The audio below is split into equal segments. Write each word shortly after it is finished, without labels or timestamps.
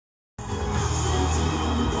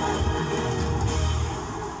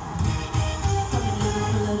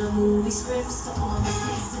these scripts to all my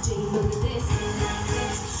sins to J. Look at this and like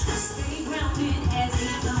this. I stay grounded as the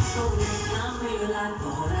amounts go. I'm real, I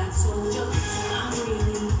thought I told you.